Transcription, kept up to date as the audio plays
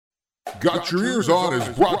Got Your Ears On is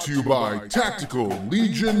brought to you by Tactical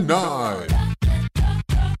Legion 9.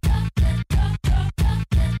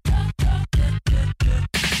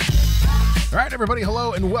 All right, everybody,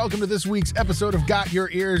 hello, and welcome to this week's episode of Got Your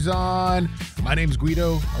Ears On. My name's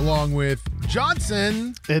Guido, along with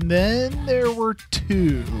Johnson. And then there were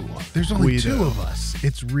two. There's only Guido. two of us.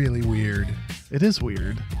 It's really weird. It is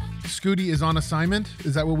weird. Scooty is on assignment.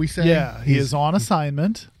 Is that what we say? Yeah, he is on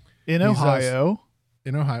assignment in Ohio.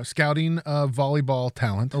 In Ohio, scouting volleyball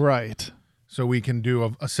talent. Right. So we can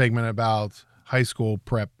do a segment about high school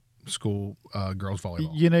prep school girls volleyball.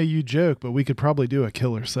 You know, you joke, but we could probably do a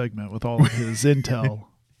killer segment with all of his intel.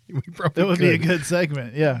 We probably That would be a could. good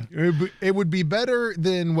segment, yeah. It would be better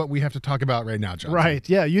than what we have to talk about right now, Johnson. Right,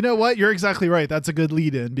 yeah. You know what? You're exactly right. That's a good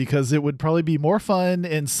lead-in because it would probably be more fun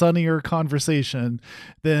and sunnier conversation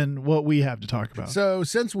than what we have to talk about. So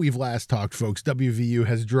since we've last talked, folks, WVU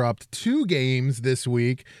has dropped 2 games this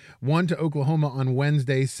week. One to Oklahoma on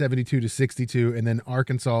Wednesday, 72-62, and then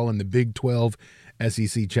Arkansas in the Big 12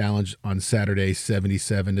 SEC Challenge on Saturday,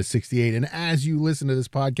 77-68. And as you listen to this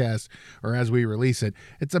podcast, or as we release it,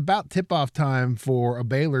 it's about tip-off time for a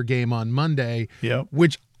Baylor game on Monday, Yep.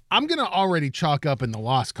 which I'm gonna already chalk up in the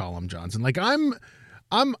loss column, Johnson. Like I'm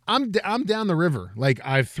down the river. Like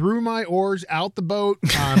I threw my oars out the boat.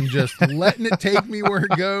 I'm just letting it take me where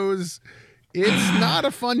it goes. It's not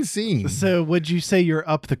a fun scene. So would you say you're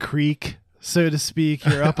up the creek, so to speak?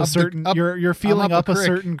 You're up a certain you're feeling I'm up up a a creek.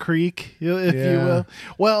 certain creek, if you Yeah. will.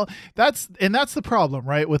 Well, that's the problem,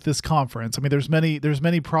 right, with this conference. I mean, there's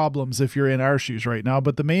many problems if you're in our shoes right now,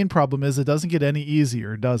 but the main problem is it doesn't get any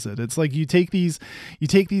easier, does it? It's like you take these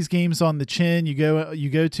games on the chin. You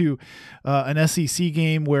go to an SEC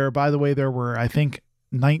game where, by the way, there were, I think,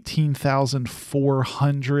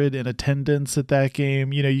 19,400 in attendance at that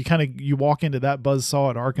game. You know, you walk into that buzzsaw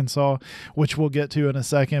at Arkansas, which we'll get to in a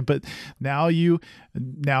second, but now you're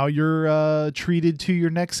treated to your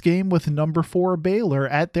next game with number 4 Baylor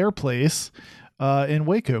at their place in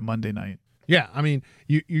Waco Monday night. Yeah, I mean,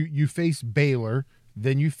 you face Baylor,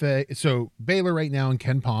 then you so Baylor right now in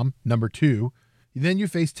Ken Palm, number 2. Then you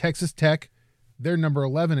face Texas Tech, they're number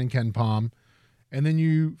 11 in Ken Palm, and then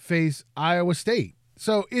you face Iowa State.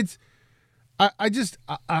 So it's, we've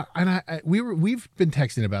been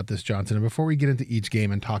texting about this, Johnson, and before we get into each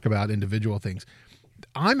game and talk about individual things,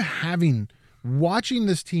 watching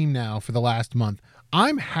this team now for the last month,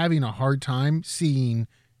 I'm having a hard time seeing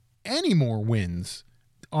any more wins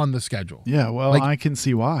on the schedule. Yeah, well, Like- I can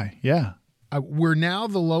see why. Yeah. We're now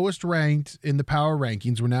the lowest ranked in the power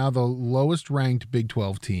rankings. We're now the lowest ranked Big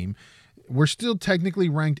 12 team. We're still technically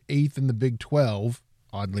ranked 8th in the Big 12,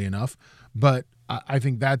 oddly enough, but I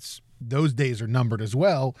think those days are numbered as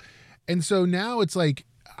well. And so now it's like,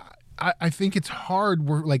 I think it's hard.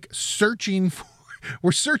 We're like searching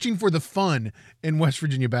for the fun in West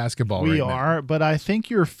Virginia basketball. We right now. are, but I think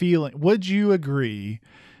you're feeling, would you agree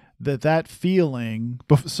that feeling,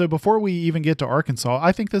 so before we even get to Arkansas,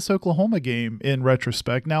 I think this Oklahoma game in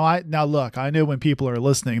retrospect, now look, I know when people are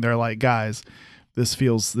listening, they're like, guys, this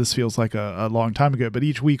feels like a long time ago, but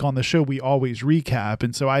each week on the show, we always recap.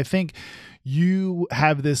 And so I think you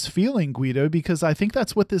have this feeling, Guido, because I think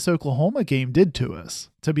that's what this Oklahoma game did to us,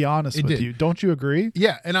 to be honest with you. Don't you agree?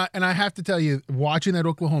 Yeah, and I have to tell you, watching that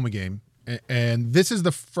Oklahoma game, and this is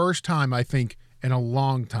the first time I think in a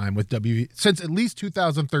long time with WV since at least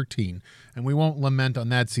 2013, and we won't lament on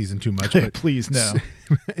that season too much. But Please no.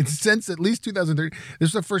 Since at least 2013, this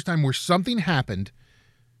is the first time where something happened,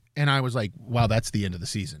 and I was like, "Wow, that's the end of the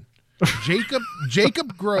season."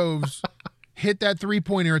 Jacob Groves hit that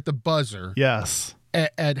 3-pointer at the buzzer. Yes.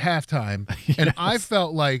 At halftime, and I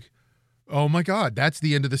felt like, oh my God, that's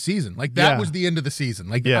the end of the season. Like that was the end of the season.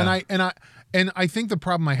 Like, Yeah. and I think the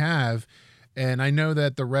problem I have, and I know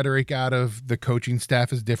that the rhetoric out of the coaching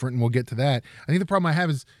staff is different, and we'll get to that. I think the problem I have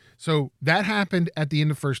is, so that happened at the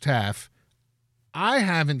end of first half. I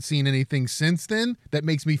haven't seen anything since then that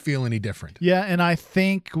makes me feel any different. Yeah, and I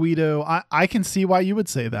think, Guido, I can see why you would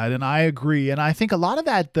say that, and I agree. And I think a lot of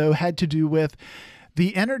that, though, had to do with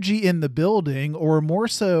the energy in the building, or more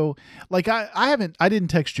so, like I didn't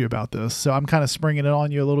text you about this, so I'm kind of springing it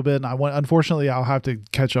on you a little bit. And unfortunately, I'll have to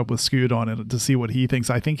catch up with Scoot on it to see what he thinks.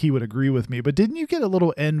 I think he would agree with me. But didn't you get a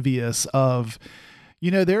little envious of,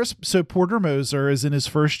 so Porter Moser is in his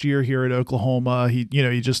first year here at Oklahoma. He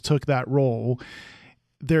just took that role.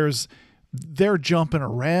 They're jumping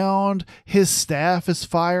around. His staff is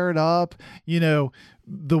fired up.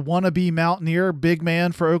 The wannabe Mountaineer big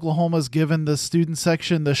man for Oklahoma's given the student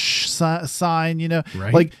section the sign,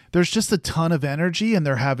 Right. Like there's just a ton of energy and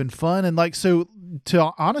they're having fun. And like, so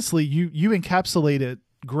to honestly, you encapsulate it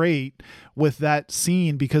great with that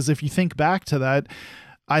scene, because if you think back to that,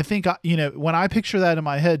 I think, when I picture that in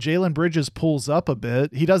my head, Jalen Bridges pulls up a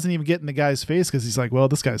bit. He doesn't even get in the guy's face because he's like, well,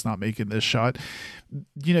 this guy's not making this shot.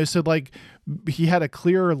 So like he had a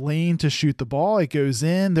clear lane to shoot the ball. It goes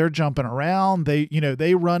in, they're jumping around.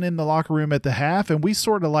 They run in the locker room at the half, and we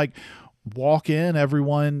sort of like walk in,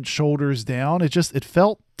 everyone shoulders down. It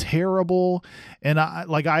felt terrible. And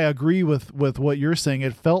I agree with what you're saying.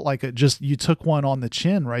 It felt like you took one on the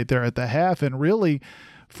chin right there at the half. And really,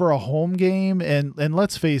 for a home game, and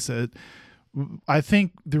let's face it, I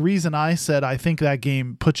think the reason I said I think that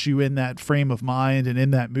game puts you in that frame of mind and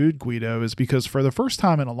in that mood, Guido, is because for the first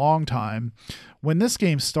time in a long time, when this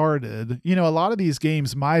game started, a lot of these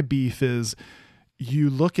games, my beef is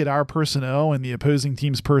you look at our personnel and the opposing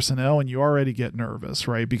team's personnel and you already get nervous,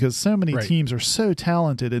 right? Because so many teams are so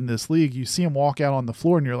talented in this league. You see them walk out on the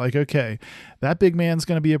floor and you're like, okay, that big man's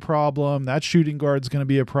going to be a problem. That shooting guard's going to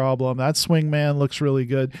be a problem. That swing man looks really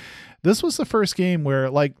good. This was the first game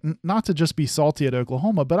where, like, not to just be salty at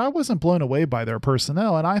Oklahoma, but I wasn't blown away by their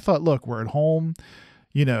personnel. And I thought, look, we're at home.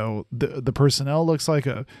 The personnel looks like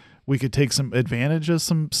we could take some advantage of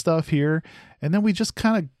some stuff here. And then we just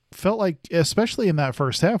kind of felt like, especially in that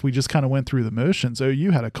first half, we just kind of went through the motions.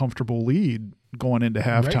 You had a comfortable lead going into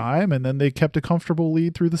halftime, and then they kept a comfortable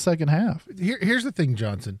lead through the second half. Here's the thing,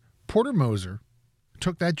 Johnson. Porter Moser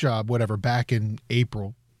took that job, back in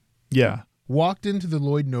April. Yeah. Walked into the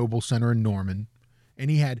Lloyd Noble Center in Norman,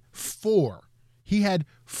 and he had four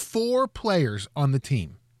players on the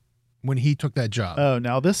team when he took that job. Oh,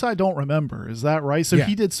 now this I don't remember. Is that right? So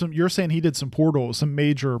he did you're saying he did some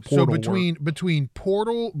major portal work.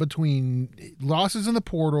 Between losses in the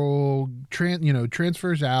portal,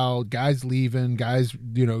 transfers out, guys leaving, guys,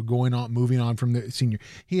 going on, moving on from the senior.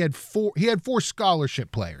 He had four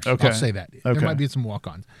scholarship players. Okay. I'll say that. There might be some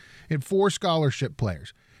walk-ons. He had 4 scholarship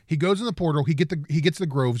players. He goes in the portal. He gets the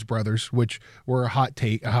Groves brothers, which were a hot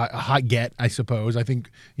get, I suppose. I think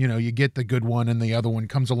you get the good one, and the other one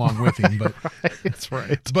comes along with him. But that's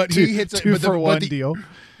right. But he hits two for one deal.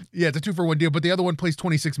 Yeah, it's a 2-for-1 deal. But the other one plays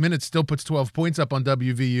 26 minutes, still puts 12 points up on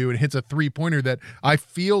WVU, and hits a 3-pointer that I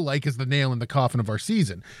feel like is the nail in the coffin of our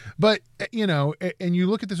season. But and you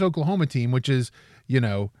look at this Oklahoma team, which is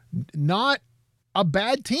not a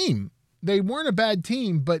bad team. They weren't a bad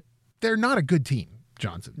team, but they're not a good team,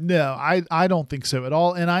 Johnson. No, I don't think so at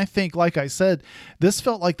all. And I think, like I said, this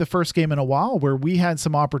felt like the first game in a while where we had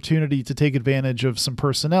some opportunity to take advantage of some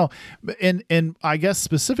personnel. And I guess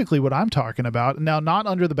specifically what I'm talking about now, not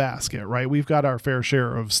under the basket, right? We've got our fair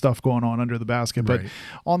share of stuff going on under the basket, but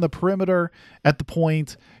on the perimeter, at the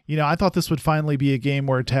point, I thought this would finally be a game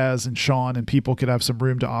where Taz and Sean and people could have some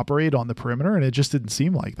room to operate on the perimeter. And it just didn't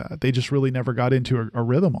seem like that. They just really never got into a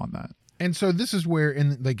rhythm on that. And so this is where,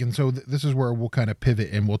 this is where we'll kind of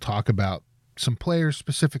pivot and we'll talk about some players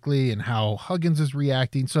specifically and how Huggins is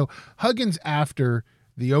reacting. So Huggins, after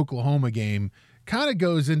the Oklahoma game, kind of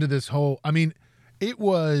goes into this whole, it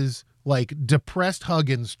was like depressed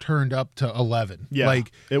Huggins turned up to 11. Yeah,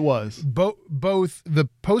 like it was. Both the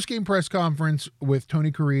post-game press conference with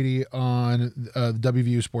Tony Caridi on the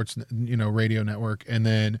WVU Sports, radio network, and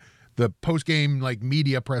then the post-game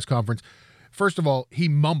media press conference. First of all, he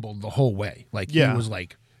mumbled the whole way. He was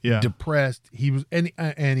depressed. He was, and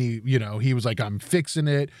he was like, I'm fixing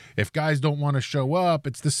it. If guys don't want to show up,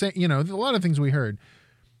 it's the same, a lot of things we heard.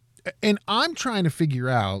 And I'm trying to figure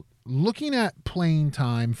out, looking at playing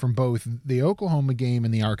time from both the Oklahoma game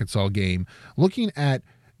and the Arkansas game, looking at,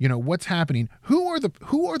 what's happening, who are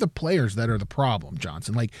the players that are the problem,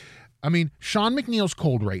 Johnson? Sean McNeil's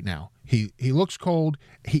cold right now. He looks cold.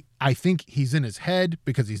 I think he's in his head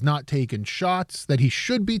because he's not taking shots that he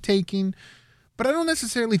should be taking. But I don't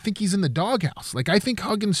necessarily think he's in the doghouse. I think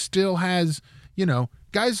Huggins still has,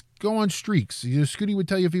 guys go on streaks. Scooty would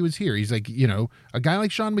tell you if he was here. He's like, a guy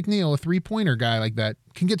like Sean McNeil, a 3-pointer guy like that,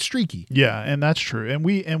 can get streaky. Yeah, and that's true. And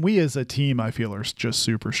we as a team, I feel, are just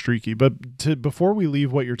super streaky. But before we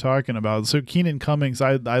leave what you're talking about, so Keenan Cummings,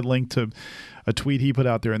 I linked to a tweet he put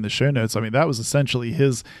out there in the show notes. That was essentially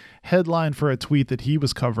his headline for a tweet that he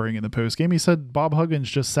was covering in the postgame. He said Bob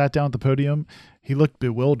Huggins just sat down at the podium. He looked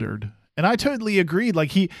bewildered. And I totally agreed.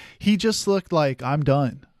 He just looked like, I'm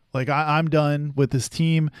done. I'm done with this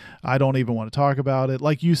team. I don't even want to talk about it.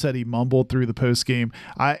 Like you said, he mumbled through the postgame.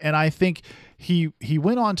 I think he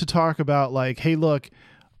went on to talk about hey, look,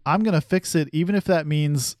 I'm going to fix it, even if that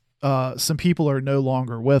means some people are no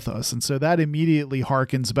longer with us. And so that immediately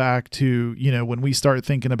harkens back to, when we start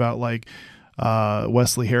thinking about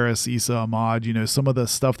Wesley Harris, Issa Ahmad, some of the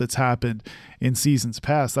stuff that's happened in seasons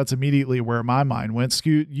past, that's immediately where my mind went.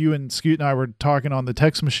 Scoot, you and Scoot and I were talking on the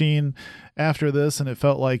text machine after this, and it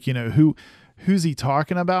felt like, who's he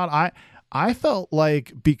talking about? I felt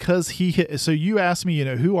like because he hit, so you asked me,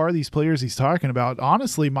 who are these players he's talking about?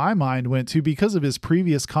 Honestly, my mind went to, because of his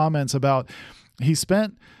previous comments about he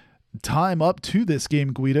spent time up to this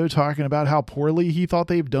game, Guido, talking about how poorly he thought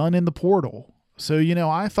they've done in the portal. So,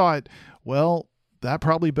 I thought, well, that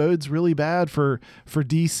probably bodes really bad for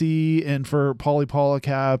DC and for Paulie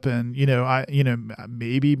Polacap and,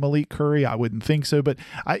 maybe Malik Curry. I wouldn't think so, but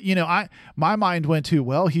my mind went to,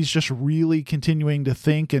 well, he's just really continuing to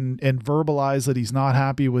think and verbalize that he's not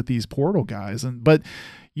happy with these portal guys. But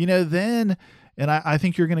I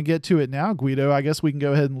think you're going to get to it now, Guido. I guess we can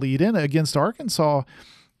go ahead and lead in against Arkansas.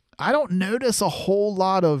 I don't notice a whole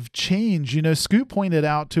lot of change. Scoot pointed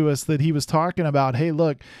out to us that he was talking about, hey,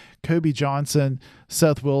 look, Kobe Johnson,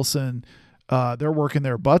 Seth Wilson, they're working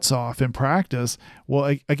their butts off in practice.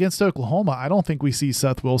 Well, against Oklahoma, I don't think we see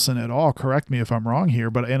Seth Wilson at all. Correct me if I'm wrong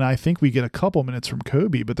here, and I think we get a couple minutes from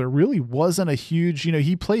Kobe, but there really wasn't a huge,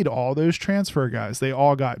 he played all those transfer guys. They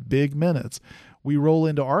all got big minutes. We roll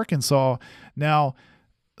into Arkansas. Now,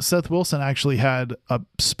 Seth Wilson actually had a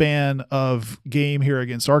span of game here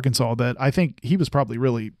against Arkansas that I think he was probably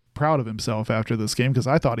really proud of himself after this game, because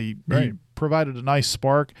I thought he provided a nice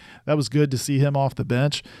spark. That was good to see him off the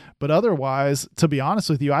bench. But otherwise, to be honest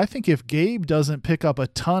with you, I think if Gabe doesn't pick up a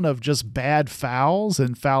ton of just bad fouls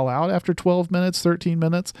and foul out after 12 minutes, 13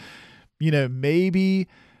 minutes, maybe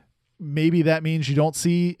that means you don't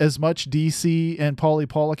see as much DC and Paulie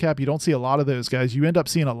Polacap. You don't see a lot of those guys. You end up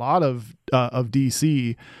seeing a lot of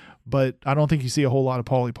DC, but I don't think you see a whole lot of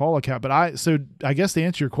Paulie Polacap. But I guess to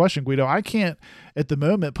answer your question, Guido, I can't at the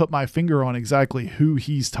moment put my finger on exactly who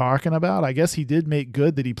he's talking about. I guess he did make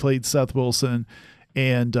good that he played Seth Wilson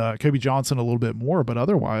and Kobe Johnson a little bit more, but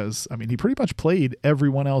otherwise, I mean, he pretty much played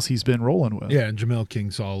everyone else he's been rolling with. Yeah, and Jamel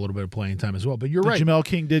King saw a little bit of playing time as well, but you're right. Jamel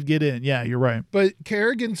King did get in. Yeah, you're right. But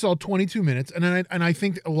Kerrigan saw 22 minutes, and I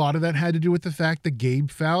think a lot of that had to do with the fact that Gabe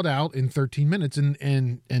fouled out in 13 minutes,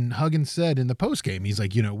 and Huggins said in the postgame, he's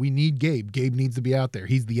like, we need Gabe. Gabe needs to be out there.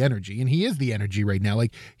 He's the energy, and he is the energy right now.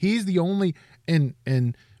 Like, he's the only and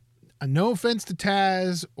no offense to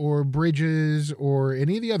Taz or Bridges or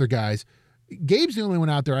any of the other guys, Gabe's the only one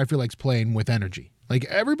out there I feel like's playing with energy. Like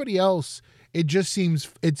everybody else, it seems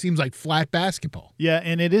like flat basketball. Yeah,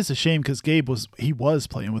 and it is a shame because Gabe was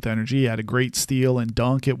playing with energy. He had a great steal and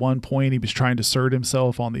dunk at one point. He was trying to assert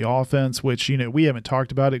himself on the offense, which we haven't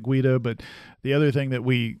talked about it, Guido. But the other thing that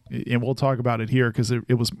we'll talk about it here because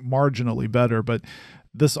it was marginally better, but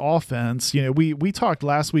this offense, we talked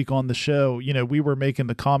last week on the show, we were making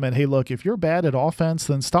the comment, hey, look, if you're bad at offense,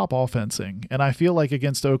 then stop offensing. And I feel like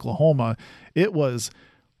against Oklahoma, it was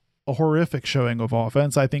a horrific showing of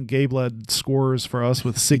offense. I think Gabe led scorers for us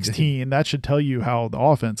with 16. That should tell you how the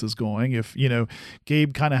offense is going. If,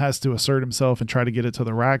 Gabe kind of has to assert himself and try to get it to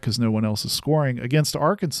the rack because no one else is scoring. Against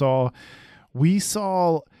Arkansas, we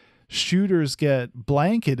saw shooters get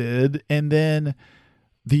blanketed, and then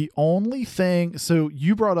the only thing, so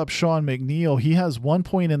you brought up Sean McNeil. He has 1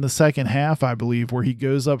 point in the second half, I believe, where he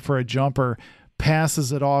goes up for a jumper,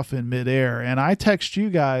 passes it off in midair. And I text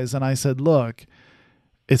you guys and I said, look,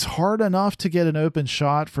 it's hard enough to get an open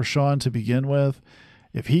shot for Sean to begin with.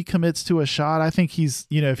 If he commits to a shot, I think he's,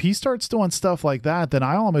 if he starts doing stuff like that, then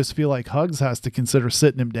I almost feel like Huggs has to consider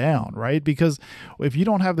sitting him down, right? Because if you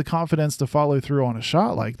don't have the confidence to follow through on a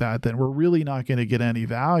shot like that, then we're really not going to get any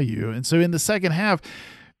value. And so in the second half,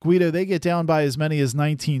 Guido, they get down by as many as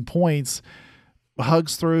 19 points.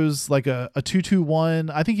 Huggs throws like a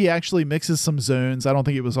 2-2-1. I think he actually mixes some zones. I don't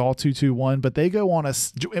think it was all 2-2-1, but they go on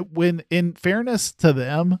when in fairness to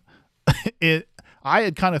them, I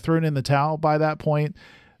had kind of thrown in the towel by that point.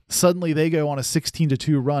 Suddenly they go on a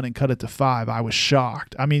 16-2 run and cut it to 5. I was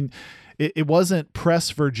shocked. I mean, it wasn't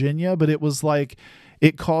press Virginia, but it was like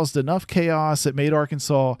it caused enough chaos. It made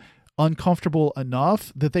Arkansas uncomfortable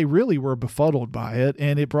enough that they really were befuddled by it,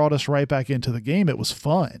 and it brought us right back into the game. It was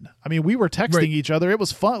fun. I mean, we were texting each other. It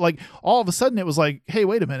was fun. Like all of a sudden it was like, hey,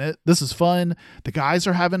 wait a minute, this is fun. The guys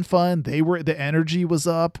are having fun. The energy was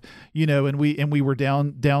up, and we were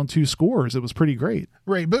down 2 scores. It was pretty great.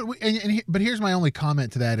 Right. But but here's my only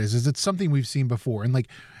comment to that is it's something we've seen before. And like,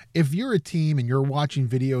 if you're a team and you're watching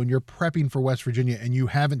video and you're prepping for West Virginia and you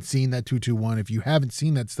haven't seen that 2-2-1, if you haven't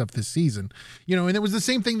seen that stuff this season, and it was the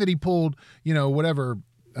same thing that he pulled, whatever,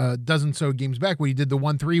 dozen so games back when he did the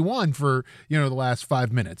 1-3-1 for, the last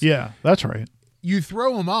 5 minutes. Yeah, that's right. you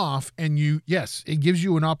throw them off, and yes, it gives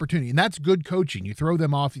you an opportunity, and that's good coaching. You throw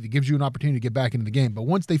them off, it gives you an opportunity to get back into the game. But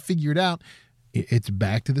once they figure it out, it's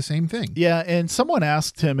back to the same thing. Yeah, and someone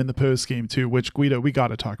asked him in the post game too, which Guido, we got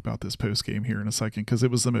to talk about this post game here in a second because it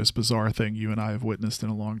was the most bizarre thing you and I have witnessed in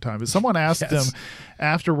a long time. But someone asked him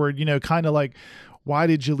afterward, kind of like, why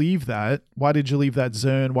did you leave that? Why did you leave that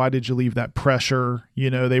zone? Why did you leave that pressure?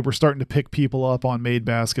 They were starting to pick people up on made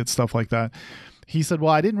baskets, stuff like that. He said,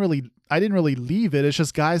 well, I didn't really leave it. It's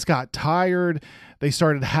just guys got tired. They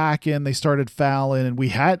started hacking, they started fouling, and we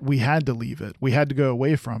had to leave it. We had to go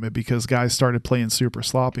away from it because guys started playing super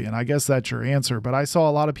sloppy. And I guess that's your answer. But I saw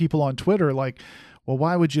a lot of people on Twitter like, well,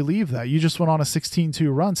 why would you leave that? You just went on a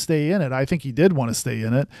 16-2 run, stay in it. I think he did want to stay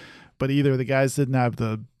in it, but either the guys didn't have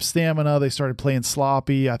the stamina, they started playing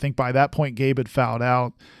sloppy. I think by that point, Gabe had fouled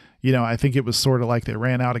out. I think it was sort of like they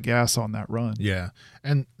ran out of gas on that run. Yeah.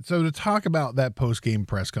 And so to talk about that post-game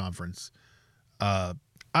press conference, I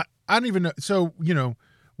don't even know. So,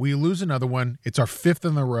 we lose another one. It's our 5th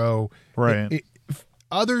in a row. Right.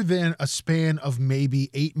 Other than a span of maybe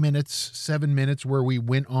 8 minutes, 7 minutes where we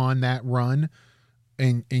went on that run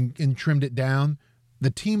and trimmed it down,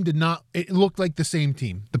 the team did not – it looked like the same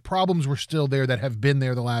team. The problems were still there that have been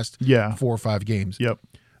there the last 4 or 5 games. Yep.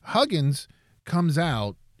 Huggins comes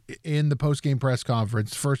out in the post-game press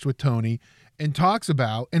conference, first with Tony, and talks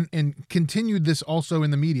about, and continued this also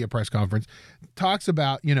in the media press conference, talks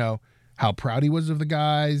about, how proud he was of the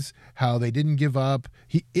guys, how they didn't give up.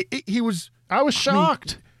 He was, I was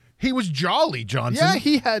shocked. He was jolly, Johnson. Yeah,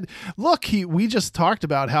 he had, we just talked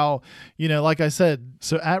about how, like I said,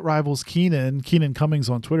 so at Rivals Keenan Cummings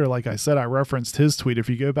on Twitter, like I said, I referenced his tweet. If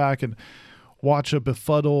you go back and watch a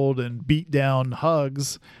befuddled and beat down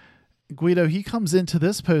Hugs, Guido, he comes into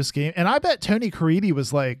this post game, and I bet Tony Caridi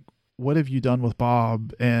was like, what have you done with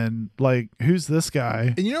Bob? And like, who's this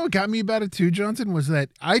guy? And what got me about it too, Johnson, was that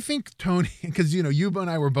I think Tony, because, you and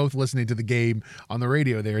I were both listening to the game on the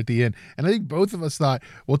radio there at the end. And I think both of us thought,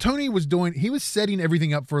 well, Tony was setting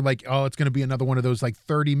everything up for like, oh, it's going to be another one of those like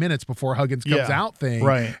 30 minutes before Huggins comes out thing.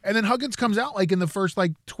 Right. And then Huggins comes out like in the first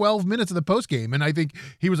like 12 minutes of the post game. And I think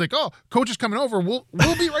he was like, oh, coach is coming over. We'll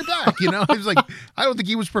be right back. He was like, I don't think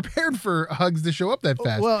he was prepared for Hugs to show up that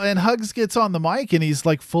fast. Well, and Hugs gets on the mic and he's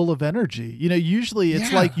like full of energy. Usually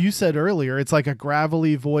it's like you said earlier, it's like a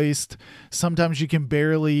gravelly voiced, sometimes you can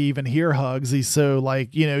barely even hear Hugs. He's so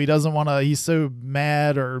like, he doesn't want to, he's so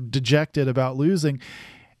mad or dejected about losing.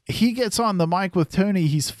 He gets on the mic with Tony.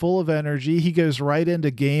 He's full of energy. He goes right into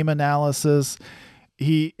game analysis.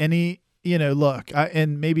 Look,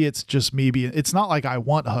 and maybe it's just me being, it's not like I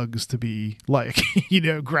want Hugs to be like,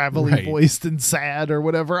 gravelly voiced and sad or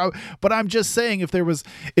whatever. But I'm just saying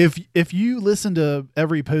if you listen to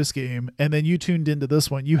every post game and then you tuned into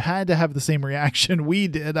this one, you had to have the same reaction we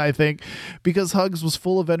did, I think, because Hugs was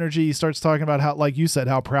full of energy. He starts talking about how, like you said,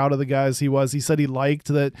 how proud of the guys he was. He said he liked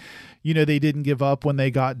that, they didn't give up when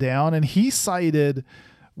they got down. And he cited,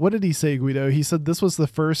 what did he say, Guido? He said this was the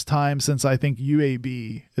first time since I think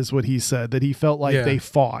UAB is what he said, that he felt like they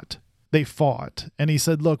fought. They fought. And he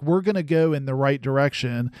said, look, we're going to go in the right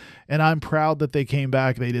direction. And I'm proud that they came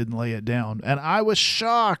back. They didn't lay it down. And I was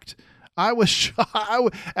shocked.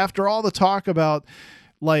 After all the talk about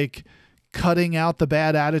like cutting out the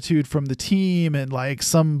bad attitude from the team and like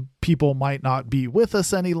some people might not be with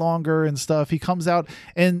us any longer and stuff. He comes out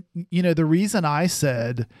and, the reason I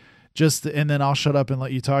said, and then I'll shut up and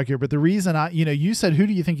let you talk here. But the reason you said, who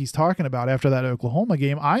do you think he's talking about after that Oklahoma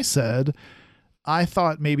game? I said, I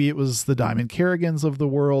thought maybe it was the Diamond Kerrigans of the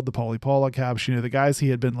world, the Pauly Paulicaps, the guys he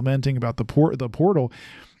had been lamenting about the portal.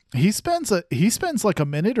 He spends like a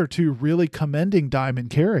minute or two really commending Diamond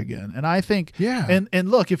Kerrigan. And I think, and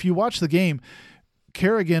look, if you watch the game,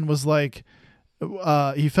 Kerrigan was like,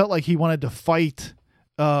 he felt like he wanted to fight,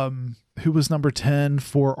 who was number 10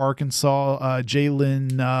 for Arkansas?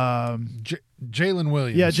 Jalen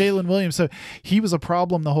Williams. Yeah, Jalen Williams. So he was a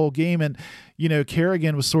problem the whole game. And,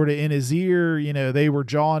 Kerrigan was sort of in his ear. They were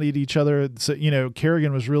jawing at each other. So,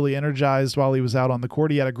 Kerrigan was really energized while he was out on the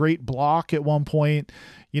court. He had a great block at one point.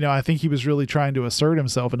 I think he was really trying to assert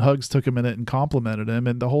himself, and Hugs took a minute and complimented him.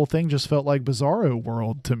 And the whole thing just felt like Bizarro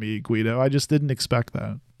World to me, Guido. I just didn't expect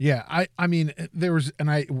that. Yeah, I mean, there was, and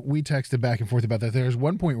we texted back and forth about that. There was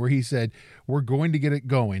one point where he said, "We're going to get it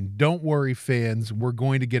going. Don't worry, fans. We're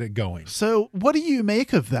going to get it going." So, what do you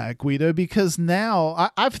make of that, Guido? Because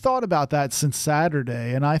now I've thought about that since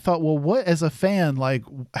Saturday, and I thought, well, what as a fan, like,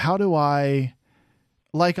 how do I?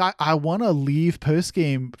 Like, I want to leave post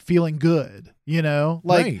game feeling good,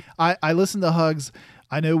 Like, right. I listened to Hugs.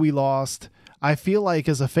 I know we lost. I feel like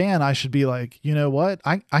as a fan, I should be like, you know what?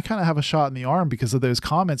 I kind of have a shot in the arm because of those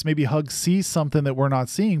comments. Maybe Hug sees something that we're not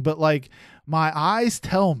seeing, but like my eyes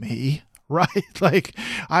tell me, right? Like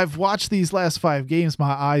I've watched these last 5 games.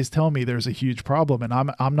 My eyes tell me there's a huge problem, and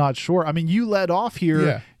I'm not sure. I mean, you led off here.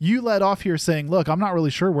 Yeah. You led off here saying, look, I'm not really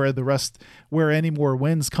sure where any more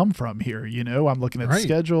wins come from here. You know, I'm looking at the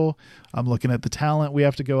schedule. I'm looking at the talent we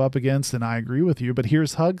have to go up against, and I agree with you. But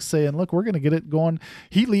here's Hug saying, look, we're going to get it going.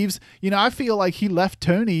 He leaves. You know, I feel like he left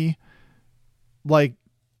Tony like,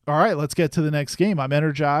 all right, let's get to the next game. I'm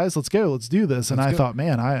energized. Let's go. Let's do this. And I thought,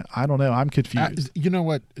 man, I don't know. I'm confused. You know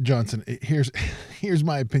what, Johnson? Here's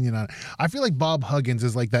my opinion on it. I feel like Bob Huggins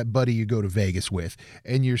is like that buddy you go to Vegas with,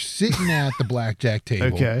 and you're sitting at the blackjack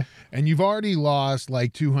table, Okay. and you've already lost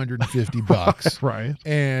like $250, Right.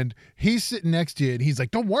 And he's sitting next to you, and he's like,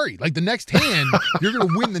 "Don't worry, like the next hand, you're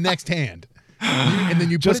gonna win the next hand." And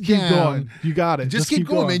then you Just put it keep down. going. You got it. Just keep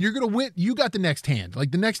going, man. You're gonna win. You got the next hand.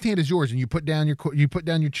 Like the next hand is yours, and you put down your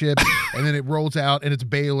chip, and then it rolls out, and it's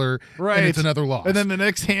Baylor, Right. and it's another loss. And then the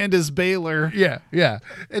next hand is Baylor. Yeah.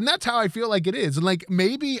 And that's how I feel like it is. And like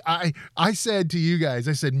maybe I said to you guys,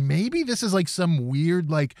 I said maybe this is like some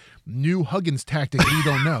weird like new Huggins tactic we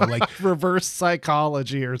don't know. Like Reverse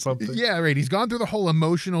psychology or something. yeah, right. He's gone through the whole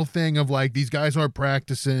emotional thing of like these guys aren't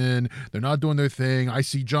practicing, they're not doing their thing. I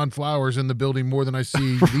see John Flowers in the building more than I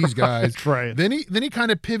see these guys. Right. Then he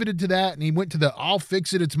kind of pivoted to that, and he went to the I'll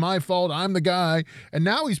fix it, it's my fault, I'm the guy. And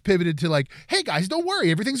now he's pivoted to like, hey guys, don't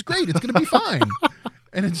worry, everything's great, it's gonna be fine.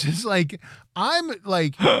 And it's just like I'm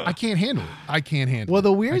like I can't handle it. I can't handle it. Well,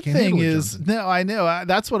 the weird thing is, Johnson. no, I know.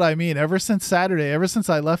 That's what I mean. Ever since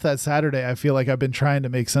I left that Saturday, I feel like I've been trying to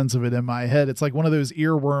make sense of it in my head. It's like one of those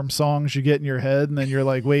earworm songs you get in your head, and then you're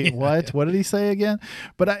like, wait, what? What did he say again?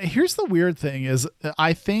 But here's the weird thing is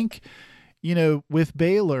I think, you know, with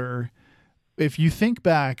Baylor, if you think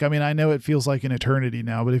back, I mean, I know it feels like an eternity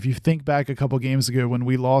now, but if you think back a couple games ago when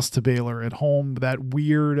we lost to Baylor at home, that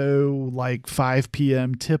weirdo like 5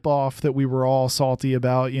 p.m. tip-off that we were all salty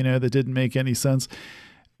about, you know, that didn't make any sense.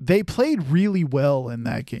 They played really well in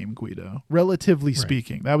that game, Guido, relatively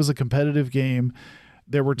speaking. That was a competitive game.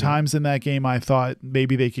 There were times in that game I thought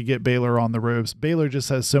maybe they could get Baylor on the ropes. Baylor just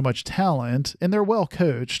has so much talent, and they're well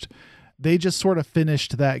coached. They just sort of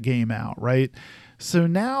finished that game out, right? So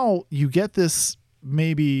now you get this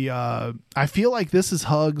maybe I feel like this is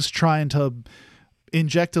Hugs trying to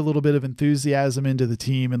inject a little bit of enthusiasm into the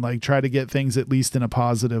team and like try to get things at least in a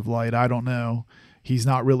positive light. I don't know. He's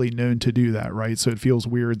not really known to do that, right? So it feels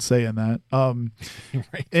weird saying that.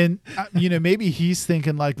 Right. And, you know, maybe he's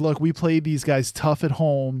thinking like, look, we played these guys tough at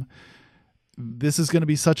home. This is going to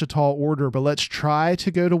be such a tall order, but let's try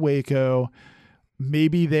to go to Waco.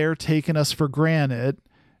 Maybe they're taking us for granted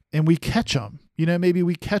and we catch them. You know, maybe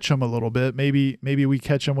we catch them a little bit. Maybe we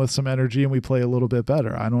catch them with some energy and we play a little bit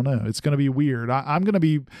better. I don't know. It's going to be weird. I'm going to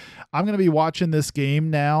be watching this game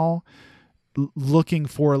now, looking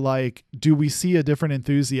for like, do we see a different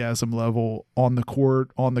enthusiasm level on the court,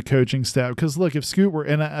 on the coaching staff? Because look, if Scoot were,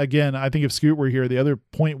 and again, I think if Scoot were here, the other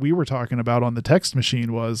point we were talking about on the text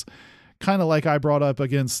machine was kind of like I brought up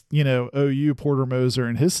against, you know, OU, Porter Moser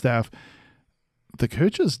and his staff. The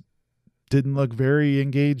coaches didn't look very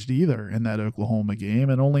engaged either in that Oklahoma game,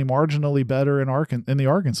 and only marginally better in the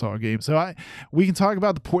Arkansas game. So we can talk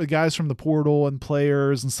about the guys from the portal and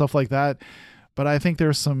players and stuff like that, but I think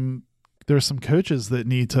there's some coaches that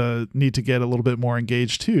need to get a little bit more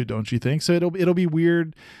engaged too, don't you think? So it'll be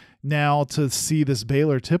weird now to see this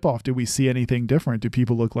Baylor tip-off. Do we see anything different? Do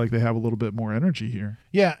people look like they have a little bit more energy here?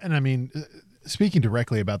 Yeah, and I mean, speaking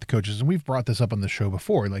directly about the coaches, and we've brought this up on the show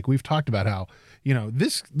before, like we've talked about how, you know,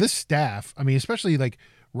 this staff, I mean, especially like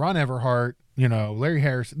Ron Everhart, you know, Larry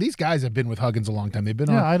Harris, these guys have been with Huggins a long time. They've been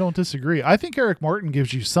on. I don't disagree. I think Eric Martin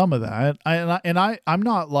gives you some of that. I'm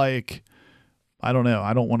not like, I don't know.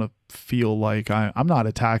 I don't want to feel like I'm not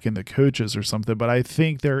attacking the coaches or something, but I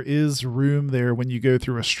think there is room there when you go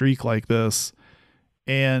through a streak like this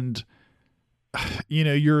and, you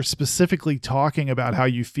know, you're specifically talking about how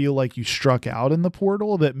you feel like you struck out in the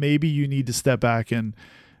portal, that maybe you need to step back and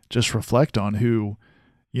just reflect on who,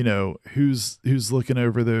 you know, who's looking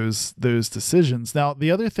over those decisions. Now,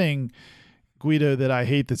 the other thing, Guido, that I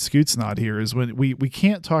hate that Scoot's not here is when we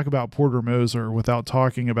can't talk about Porter Moser without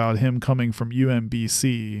talking about him coming from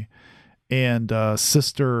UMBC and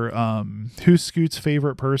sister, who's Scoot's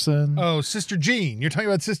favorite person? Oh, Sister Jean. You're talking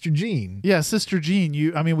about Sister Jean. Yeah, Sister Jean.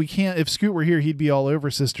 We can't, if Scoot were here, he'd be all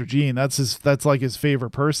over Sister Jean. That's like his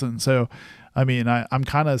favorite person. So, I mean, I'm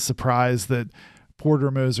kind of surprised that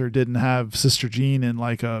Porter Moser didn't have Sister Jean in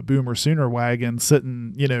like a Boomer Sooner wagon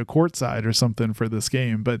sitting, courtside or something for this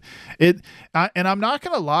game. But and I'm not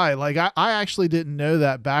going to lie, like I actually didn't know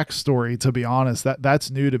that backstory, to be honest.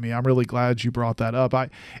 That's new to me. I'm really glad you brought that up.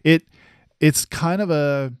 It's kind of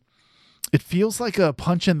it feels like a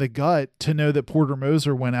punch in the gut to know that Porter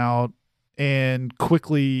Moser went out and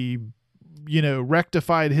quickly,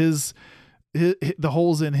 rectified the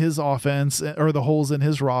holes in his offense, or the holes in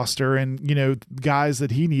his roster, and guys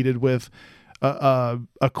that he needed with a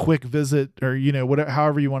quick visit, or whatever,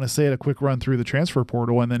 however you want to say it, a quick run through the transfer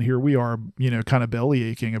portal. And then here we are, kind of belly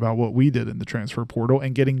aching about what we did in the transfer portal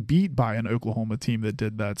and getting beat by an Oklahoma team that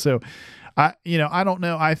did that. So I don't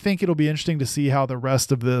know. I think it'll be interesting to see how the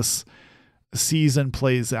rest of this season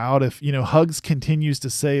plays out. If Hugs continues to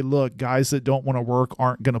say, look, guys that don't want to work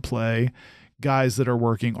aren't going to play, guys that are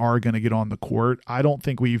working are going to get on the court. I don't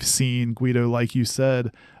think we've seen, Guido, like you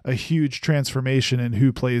said, a huge transformation in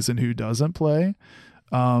who plays and who doesn't play.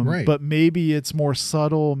 Right. But maybe it's more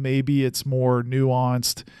subtle. Maybe it's more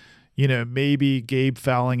nuanced. Maybe Gabe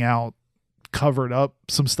fouling out covered up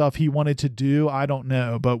some stuff he wanted to do. I don't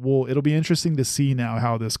know, but it'll be interesting to see now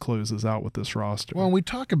how this closes out with this roster. Well, we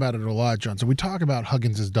talk about it a lot, Johnson. We talk about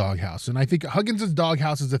Huggins' doghouse, and I think Huggins'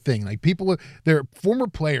 doghouse is a thing. Like their former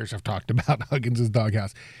players have talked about Huggins'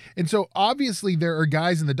 doghouse, and so obviously there are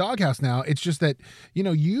guys in the doghouse now. It's just that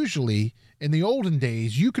usually in the olden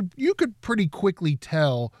days you could pretty quickly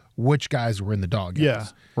tell which guys were in the doghouse. Yeah,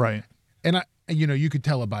 right. And you could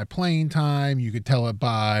tell it by playing time. You could tell it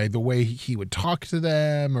by the way he would talk to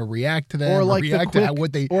them or react to them, or like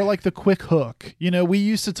the quick hook. We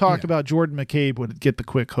used to talk about Jordan McCabe would get the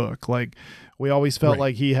quick hook. Like we always felt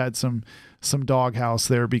like he had some doghouse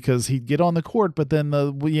there because he'd get on the court, but then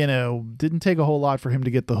didn't take a whole lot for him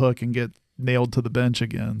to get the hook and get nailed to the bench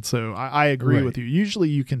again. So I agree with you. Usually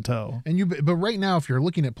you can tell. But right now, if you're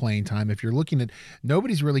looking at playing time, if you're looking at,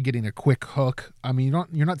 nobody's really getting a quick hook. I mean,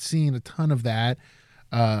 you're not seeing a ton of that.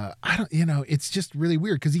 It's just really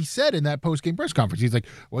weird because he said in that post-game press conference, he's like,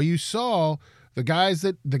 well, you saw the guys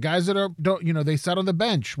that they sat on the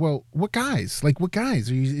bench. Well, what guys? Like, what guys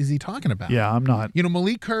is he talking about? Yeah, I'm not.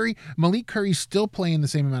 Malik Curry's still playing the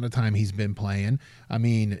same amount of time he's been playing. I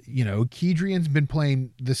mean, Kedrian's been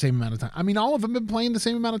playing the same amount of time. I mean, all of them been playing the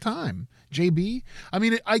same amount of time. JB. I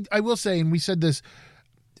mean, I will say, and we said this,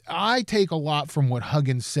 I take a lot from what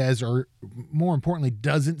Huggins says, or more importantly,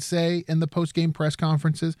 doesn't say in the post-game press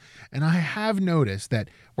conferences. And I have noticed that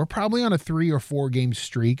we're probably on a 3 or 4 game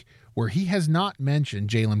streak where he has not mentioned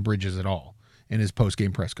Jalen Bridges at all in his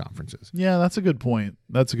post-game press conferences. Yeah, that's a good point.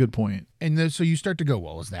 And so you start to go,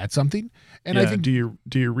 well, is that something? And yeah, I think, do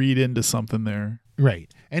you read into something there? Right.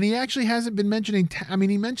 And he actually hasn't been mentioning,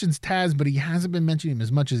 he mentions Taz, but he hasn't been mentioning him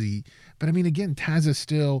as much as but I mean, again, Taz is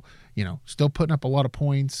still putting up a lot of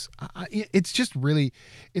points. It's just really,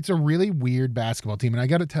 it's a really weird basketball team. And I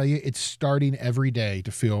got to tell you, it's starting every day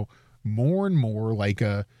to feel more and more like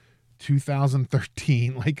a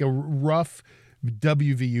 2013, like a rough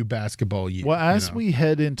WVU basketball year. Well, as we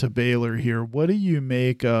head into Baylor here, what do you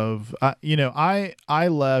make of, I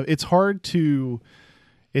love, it's hard to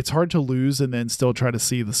lose and then still try to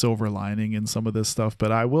see the silver lining in some of this stuff.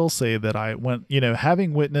 But I will say that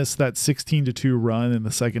having witnessed that 16-2 run in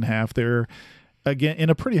the second half there, again, in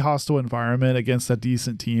a pretty hostile environment against a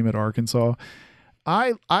decent team at Arkansas,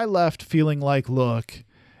 I left feeling like, look,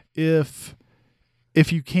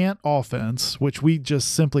 if you can't offense, which we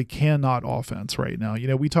just simply cannot offense right now.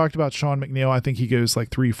 We talked about Sean McNeil. I think he goes like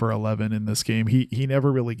 3 for 11 in this game. He never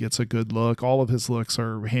really gets a good look. All of his looks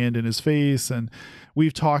are hand in his face. And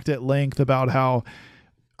we've talked at length about how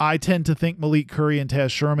I tend to think Malik Curry and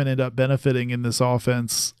Taz Sherman end up benefiting in this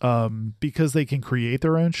offense because they can create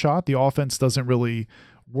their own shot. The offense doesn't really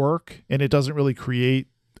work, and it doesn't really create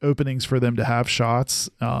openings for them to have shots,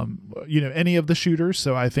 any of the shooters.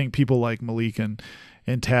 So I think people like Malik and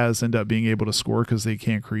Taz end up being able to score because they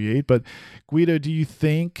can't create. But Guido, do you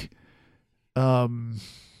think, and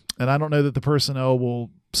I don't know that the personnel will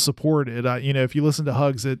support it. If you listen to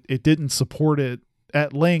Hugs, it didn't support it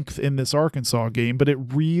at length in this Arkansas game, but it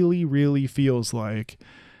really, really feels like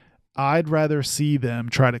I'd rather see them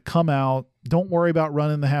try to come out. Don't worry about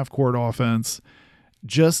running the half court offense.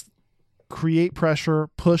 Just create pressure,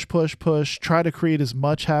 push, try to create as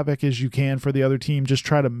much havoc as you can for the other team. Just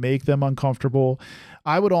try to make them uncomfortable.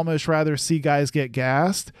 I would almost rather see guys get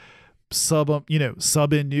gassed, sub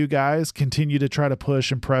in new guys, continue to try to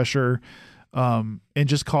push and pressure and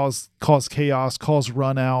just cause chaos, cause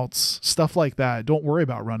runouts, stuff like that. Don't worry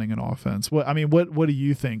about running an offense. What do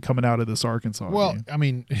you think coming out of this Arkansas game? I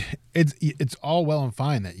mean, it's all well and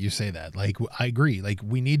fine that you say that. Like, I agree. Like,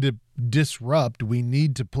 we need to disrupt. We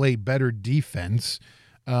need to play better defense.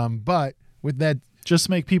 But with that, just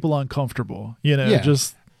make people uncomfortable.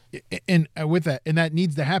 Just and with that, and that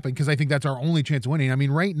needs to happen because I think that's our only chance of winning. I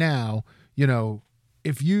mean, right now,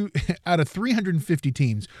 if you out of 350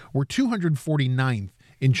 teams, we're 249th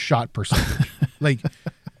in shot percentage. Like,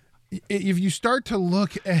 if you start to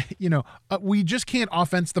look at, we just can't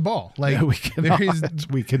offense the ball. Like, we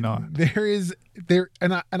cannot.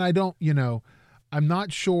 I don't, I'm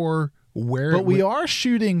not sure where. But we are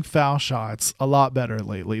shooting foul shots a lot better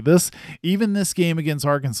lately. Even this game against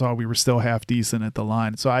Arkansas, we were still half decent at the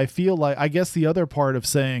line. So I feel like, I guess the other part of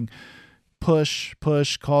saying push,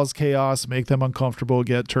 cause chaos, make them uncomfortable,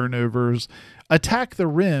 get turnovers, attack the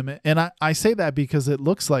rim. And I say that because it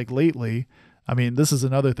looks like lately, I mean, this is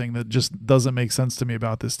another thing that just doesn't make sense to me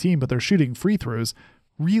about this team, but they're shooting free throws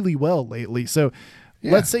really well lately. So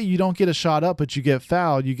let's say you don't get a shot up, but you get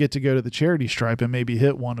fouled, you get to go to the charity stripe and maybe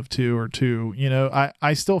hit one of two or two.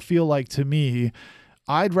 I still feel like, to me,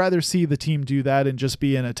 I'd rather see the team do that and just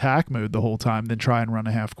be in attack mode the whole time than try and run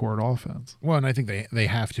a half-court offense. Well, and I think they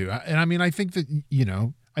have to. And I mean, I think that,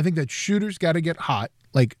 I think that shooters got to get hot.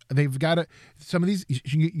 Like, they've got to – some of these,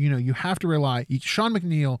 you have to rely – Sean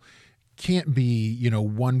McNeil can't be,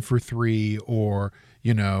 1 for 3 or,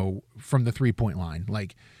 from the three-point line.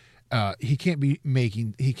 Like, he can't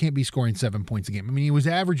be scoring 7 points a game. I mean, he was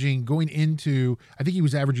averaging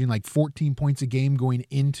like 14 points a game going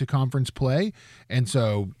into conference play. And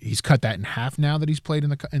so he's cut that in half now that he's played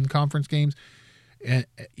in conference games. And,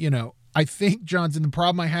 I think, Johnson, the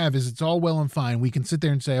problem I have is it's all well and fine. We can sit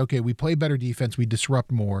there and say, okay, we play better defense, we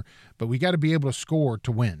disrupt more, but we got to be able to score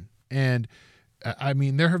to win. And I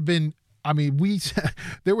mean, there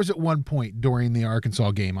was at one point during the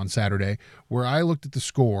Arkansas game on Saturday where I looked at the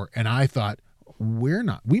score and I thought,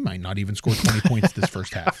 we might not even score 20 points this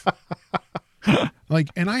first half. Like,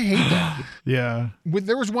 and I hate that. Yeah.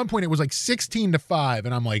 There was one point it was like 16-5,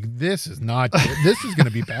 and I'm like, this is not good. This is going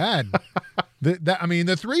to be bad. The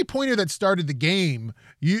 3-pointer that started the game,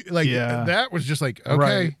 that was just like, okay,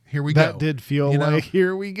 right. Here we go. That did feel like,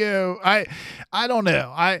 here we go. I don't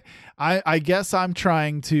know. I guess I'm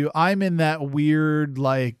in that weird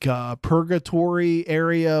purgatory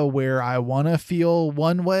area where I want to feel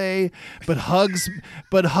one way, but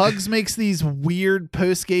Hugs makes these weird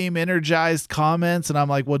post-game energized comments, and I'm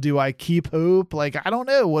like, well, do I keep hope? Like, I don't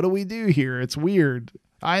know. What do we do here? It's weird.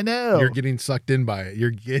 I know. You're getting sucked in by it.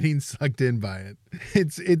 It's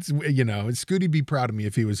Scooty be proud of me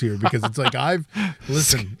if he was here, because it's like I've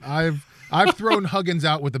thrown Huggins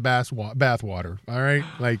out with the bathwater. All right.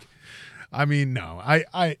 Like, I mean, no,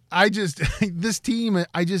 I just this team,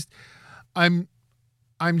 I'm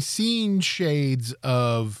seeing shades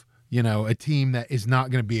of, a team that is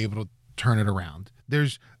not going to be able to turn it around.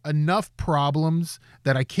 There's enough problems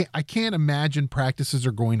that I can't imagine practices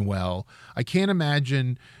are going well. I can't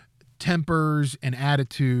imagine tempers and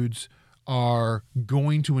attitudes are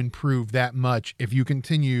going to improve that much if you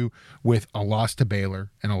continue with a loss to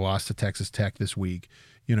Baylor and a loss to Texas Tech this week.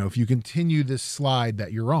 If you continue this slide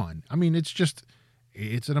that you're on. I mean,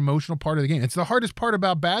 it's an emotional part of the game. It's the hardest part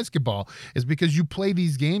about basketball is because you play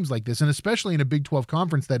these games like this, and especially in a Big 12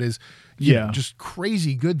 conference that is just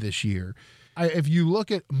crazy good this year. If you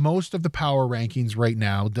look at most of the power rankings right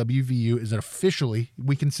now, WVU is officially,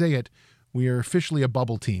 we can say it, we are officially a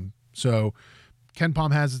bubble team. So Ken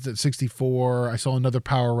Pom has us at 64. I saw another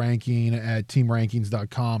power ranking at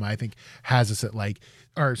teamrankings.com. I think has us at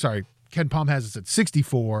Ken Pom has us at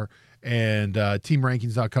 64, and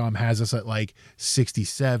teamrankings.com has us at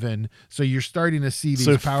 67. So you're starting to see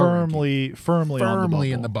these power firmly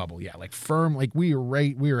in the bubble. Yeah, firm. Like we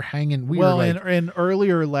were hanging. And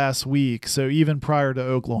earlier last week, so even prior to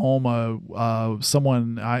Oklahoma,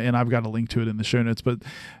 someone, and I've got a link to it in the show notes, but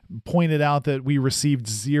pointed out that we received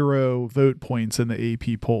 0 vote points in the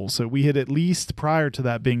AP poll. So we had, at least prior to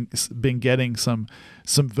that, been getting some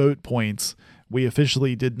vote points. We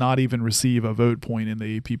officially did not even receive a vote point in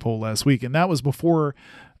the AP poll last week. And that was before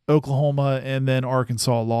Oklahoma and then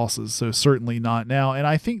Arkansas losses. So certainly not now. And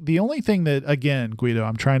I think the only thing that, again, Guido,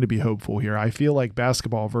 I'm trying to be hopeful here. I feel like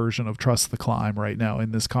basketball version of Trust the Climb right now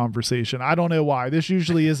in this conversation. I don't know why. This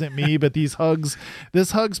usually isn't me, but this Hugs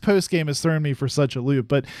post game has thrown me for such a loop.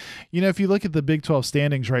 But, if you look at the Big 12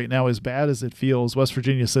 standings right now, as bad as it feels, West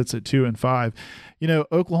Virginia sits at 2-5.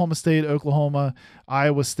 Oklahoma State, Oklahoma,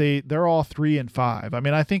 Iowa State, they're all 3-5. I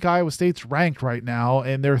mean, I think Iowa State's ranked right now,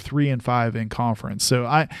 and they're 3-5 in conference. So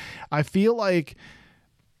I feel like,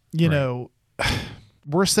 you know,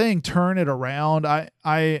 we're saying turn it around.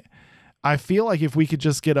 I feel like if we could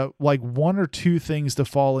just get one or two things to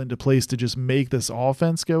fall into place to just make this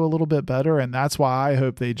offense go a little bit better. And that's why I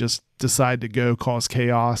hope they just decide to go cause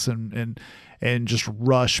chaos and just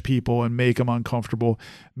rush people and make them uncomfortable.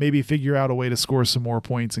 Maybe figure out a way to score some more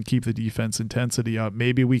points and keep the defense intensity up.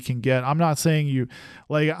 Maybe we can I'm not saying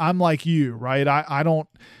I'm like you, right?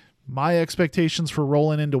 My expectations for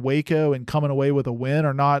rolling into Waco and coming away with a win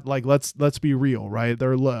are not like, let's be real, right?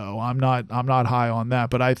 They're low. I'm not high on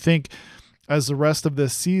that, but I think as the rest of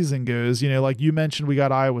this season goes, like you mentioned, we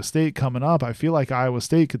got Iowa State coming up. I feel like Iowa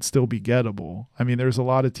State could still be gettable. I mean, there's a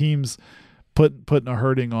lot of teams putting a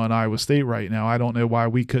hurting on Iowa State right now. I don't know why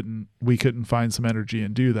we couldn't find some energy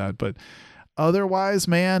and do that, but otherwise,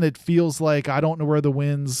 man, it feels like I don't know where the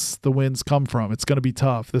wins come from. It's going to be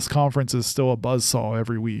tough. This conference is still a buzzsaw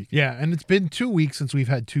every week. Yeah, and it's been 2 weeks since we've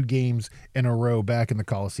had 2 games in a row back in the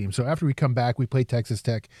Coliseum. So after we come back, we play Texas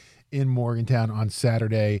Tech in Morgantown on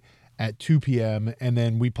Saturday at 2 p.m., and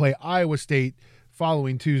then we play Iowa State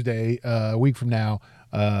following Tuesday, a week from now,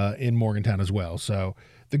 in Morgantown as well. So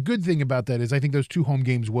the good thing about that is I think those 2 home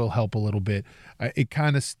games will help a little bit. It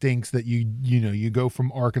kind of stinks that you go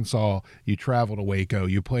from Arkansas, you travel to Waco,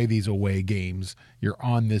 you play these away games, you're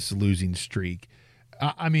on this losing streak.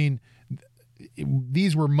 I mean,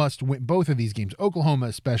 these were must-win. Both of these games, Oklahoma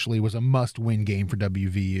especially, was a must-win game for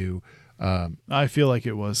WVU. I feel like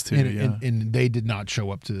it was too, and they did not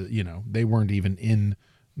show up to, they weren't even in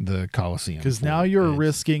the Coliseum. Because now you're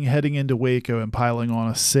risking heading into Waco and piling on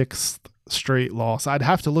a 6th straight loss. I'd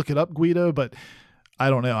have to look it up, Guido, but I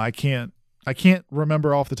don't know. I can't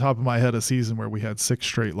remember off the top of my head a season where we had 6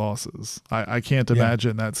 straight losses. I can't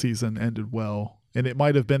imagine that season ended well. And it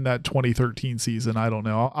might have been that 2013 season. I don't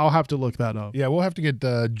know. I'll have to look that up. Yeah, we'll have to get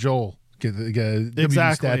Joel, get the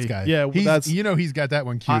exactly. WV Stats guy. Yeah, he's got that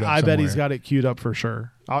one queued up. I bet he's got it queued up for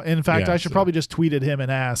sure. In fact, I should probably just tweet at him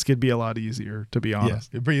and ask. It'd be a lot easier, to be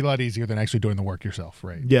honest. Yeah, it'd be a lot easier than actually doing the work yourself,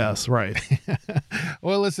 right? Yes, right.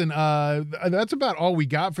 Well, listen, that's about all we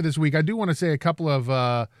got for this week. I do want to say a couple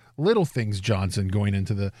of little things, Johnson, going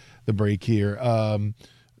into the break here.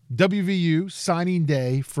 WVU signing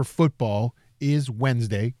day for football is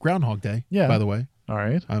Wednesday, Groundhog Day, by the way. All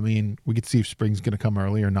right. I mean, we could see if spring's going to come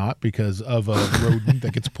early or not because of a rodent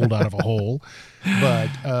that gets pulled out of a hole.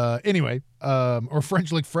 But anyway, or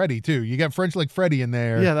French Lick Freddy too. You got French Lick Freddy in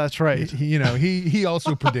there. Yeah, that's right. He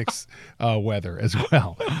also predicts weather as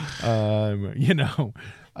well.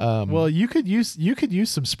 Well, you could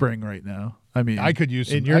use some spring right now. I mean, I could use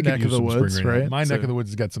some, in your neck of the woods, right? My neck of the woods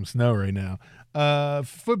has got some snow right now.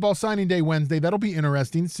 Football signing day Wednesday. That'll be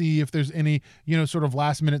interesting. See if there's any, sort of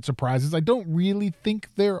last minute surprises. I don't really think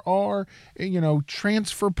there are,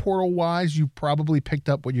 transfer portal wise, you probably picked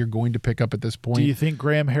up what you're going to pick up at this point. Do you think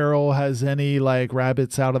Graham Harrell has any like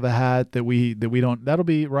rabbits out of the hat that we don't, that'll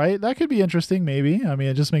be right? That could be interesting. Maybe. I mean,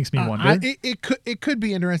 it just makes me wonder. It could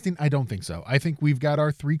be interesting. I don't think so. I think we've got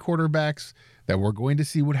our 3 quarterbacks that we're going to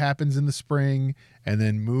see what happens in the spring and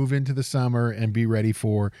then move into the summer and be ready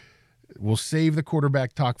for. We'll save the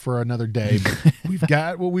quarterback talk for another day, but we've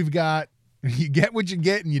got what we've got. You get what you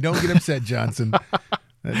get and you don't get upset, Johnson.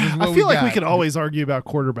 I feel like we could always argue about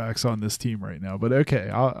quarterbacks on this team right now, but okay.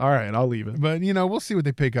 All right, I'll leave it. But we'll see what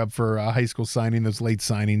they pick up for high school signing, those late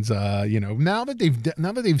signings. Now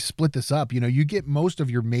that they've split this up, you get most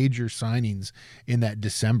of your major signings in that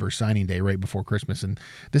December signing day right before Christmas, and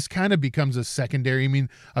this kind of becomes a secondary. I mean,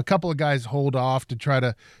 a couple of guys hold off to try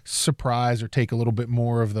to surprise or take a little bit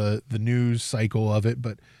more of the news cycle of it,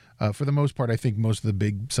 but. For the most part, I think most of the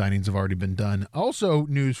big signings have already been done. Also,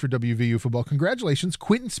 news for WVU football. Congratulations,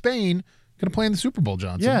 Quinton Spain going to play in the Super Bowl,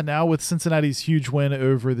 Johnson. Yeah, now with Cincinnati's huge win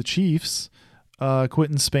over the Chiefs,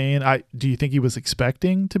 Quinton Spain, do you think he was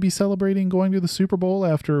expecting to be celebrating going to the Super Bowl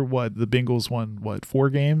after the Bengals won 4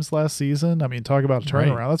 games last season? I mean, talk about a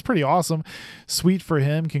turnaround. Right. That's pretty awesome. Sweet for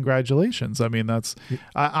him. Congratulations. I mean,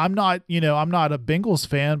 I'm not a Bengals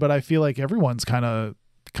fan, but I feel like everyone's kind of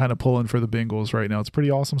pulling for the Bengals right now. It's a pretty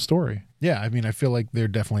awesome story. Yeah, I mean, I feel like they're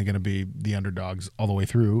definitely going to be the underdogs all the way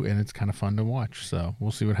through, and it's kind of fun to watch. So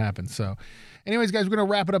we'll see what happens. So anyways, guys, we're going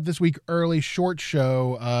to wrap it up this week early. Short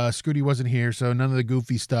show. Scooty wasn't here, so none of the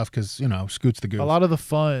goofy stuff because, Scoot's the goof. A lot of the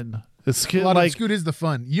fun. Scoot is the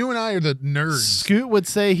fun. You and I are the nerds. Scoot would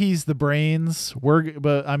say he's the brains.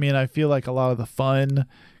 But I mean, I feel like a lot of the fun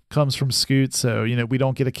comes from Scoot, so we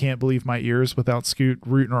don't get a can't believe my ears without Scoot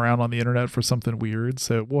rooting around on the internet for something weird.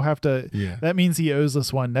 So we'll have to. Yeah. That means he owes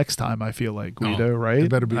us one next time. I feel like Guido, right? It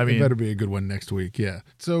better be a good one next week. Yeah.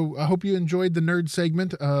 So I hope you enjoyed the nerd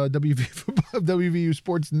segment, WVU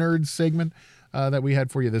Sports Nerd segment. that we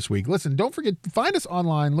had for you this week. Listen, don't forget, find us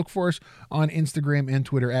online. Look for us on Instagram and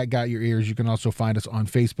Twitter at Got Your Ears. You can also find us on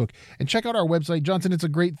Facebook. And check out our website. Johnson, it's a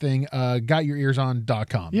great thing,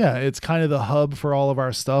 gotyourearson.com. Yeah, it's kind of the hub for all of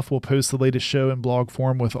our stuff. We'll post the latest show in blog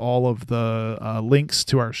form with all of the links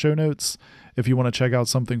to our show notes if you want to check out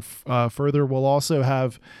something further. We'll also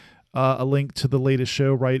have a link to the latest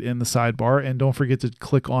show right in the sidebar. And don't forget to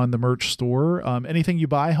click on the merch store. Anything you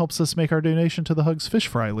buy helps us make our donation to the Hugs Fish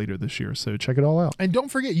Fry later this year. So check it all out. And don't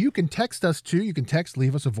forget, you can text us too. You can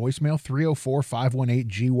leave us a voicemail,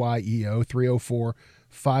 304-518-GYEO,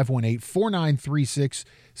 304-518-4936.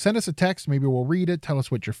 Send us a text. Maybe we'll read it. Tell us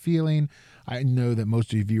what you're feeling. I know that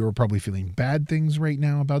most of you are probably feeling bad things right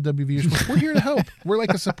now about WVU Sports. We're here to help. We're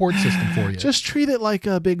like a support system for you. Just treat it like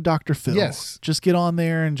a big Dr. Phil. Yes. Just get on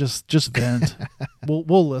there and just vent.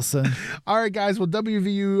 We'll listen. All right, guys. Well,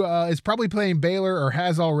 WVU is probably playing Baylor, or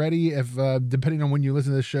has already, if depending on when you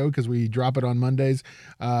listen to this show, because we drop it on Mondays.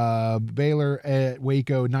 Baylor at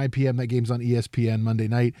Waco, 9 p.m. That game's on ESPN Monday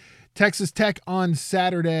night. Texas Tech on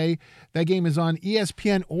Saturday. That game is on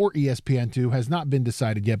ESPN or ESPN2. Has not been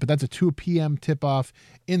decided yet, but that's a 2 p.m. tip-off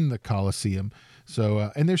in the Coliseum.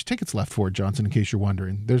 So, and there's tickets left for it, Johnson, in case you're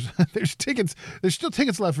wondering. There's tickets. There's still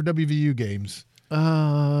tickets left for WVU games.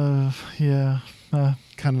 Yeah.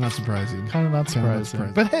 Kind of not surprising.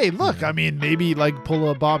 But hey, look, I mean, maybe like pull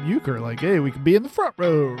a Bob Euchre, like, hey, we could be in the front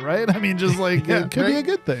row, right? I mean, just like, it could be a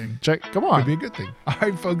good thing. Come on. Could be a good thing. All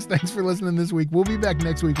right, folks, thanks for listening this week. We'll be back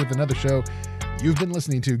next week with another show. You've been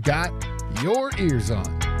listening to Got Your Ears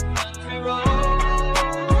On.